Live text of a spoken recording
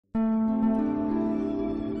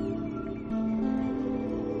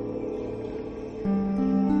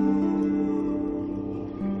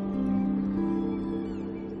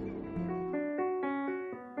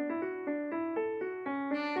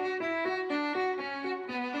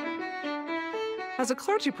As a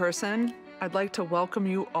clergy person, I'd like to welcome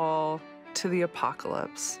you all to the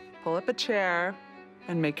apocalypse. Pull up a chair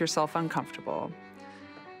and make yourself uncomfortable.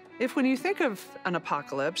 If when you think of an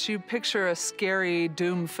apocalypse, you picture a scary,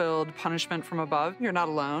 doom-filled punishment from above, you're not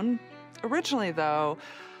alone. Originally, though,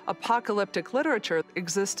 apocalyptic literature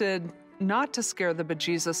existed not to scare the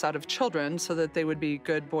bejesus out of children so that they would be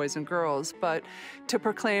good boys and girls, but to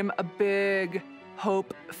proclaim a big,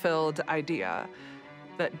 hope-filled idea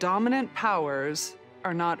that dominant powers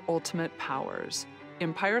are not ultimate powers.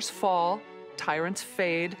 Empires fall, tyrants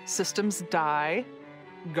fade, systems die,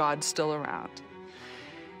 God's still around.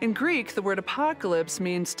 In Greek, the word apocalypse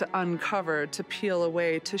means to uncover, to peel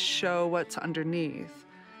away, to show what's underneath.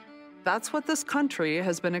 That's what this country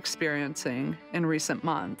has been experiencing in recent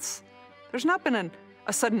months. There's not been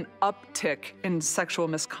a sudden uptick in sexual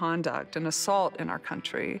misconduct and assault in our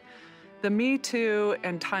country. The Me Too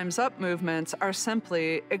and Time's Up movements are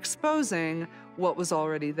simply exposing what was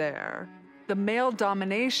already there. The male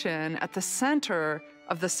domination at the center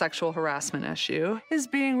of the sexual harassment issue is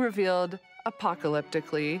being revealed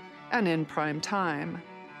apocalyptically and in prime time.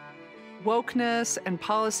 Wokeness and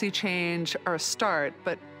policy change are a start,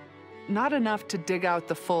 but not enough to dig out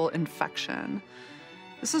the full infection.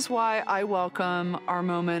 This is why I welcome our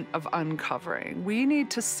moment of uncovering. We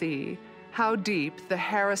need to see how deep the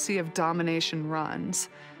heresy of domination runs,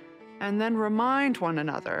 and then remind one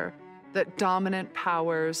another that dominant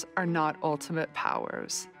powers are not ultimate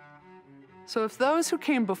powers. So if those who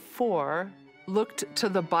came before looked to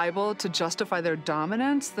the Bible to justify their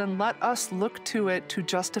dominance, then let us look to it to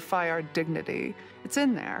justify our dignity. It's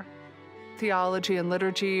in there. Theology and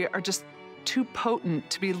liturgy are just too potent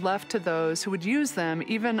to be left to those who would use them,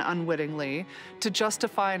 even unwittingly, to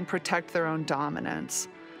justify and protect their own dominance.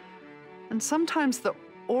 And sometimes the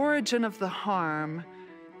origin of the harm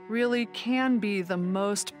really can be the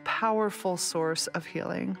most powerful source of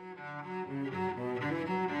healing.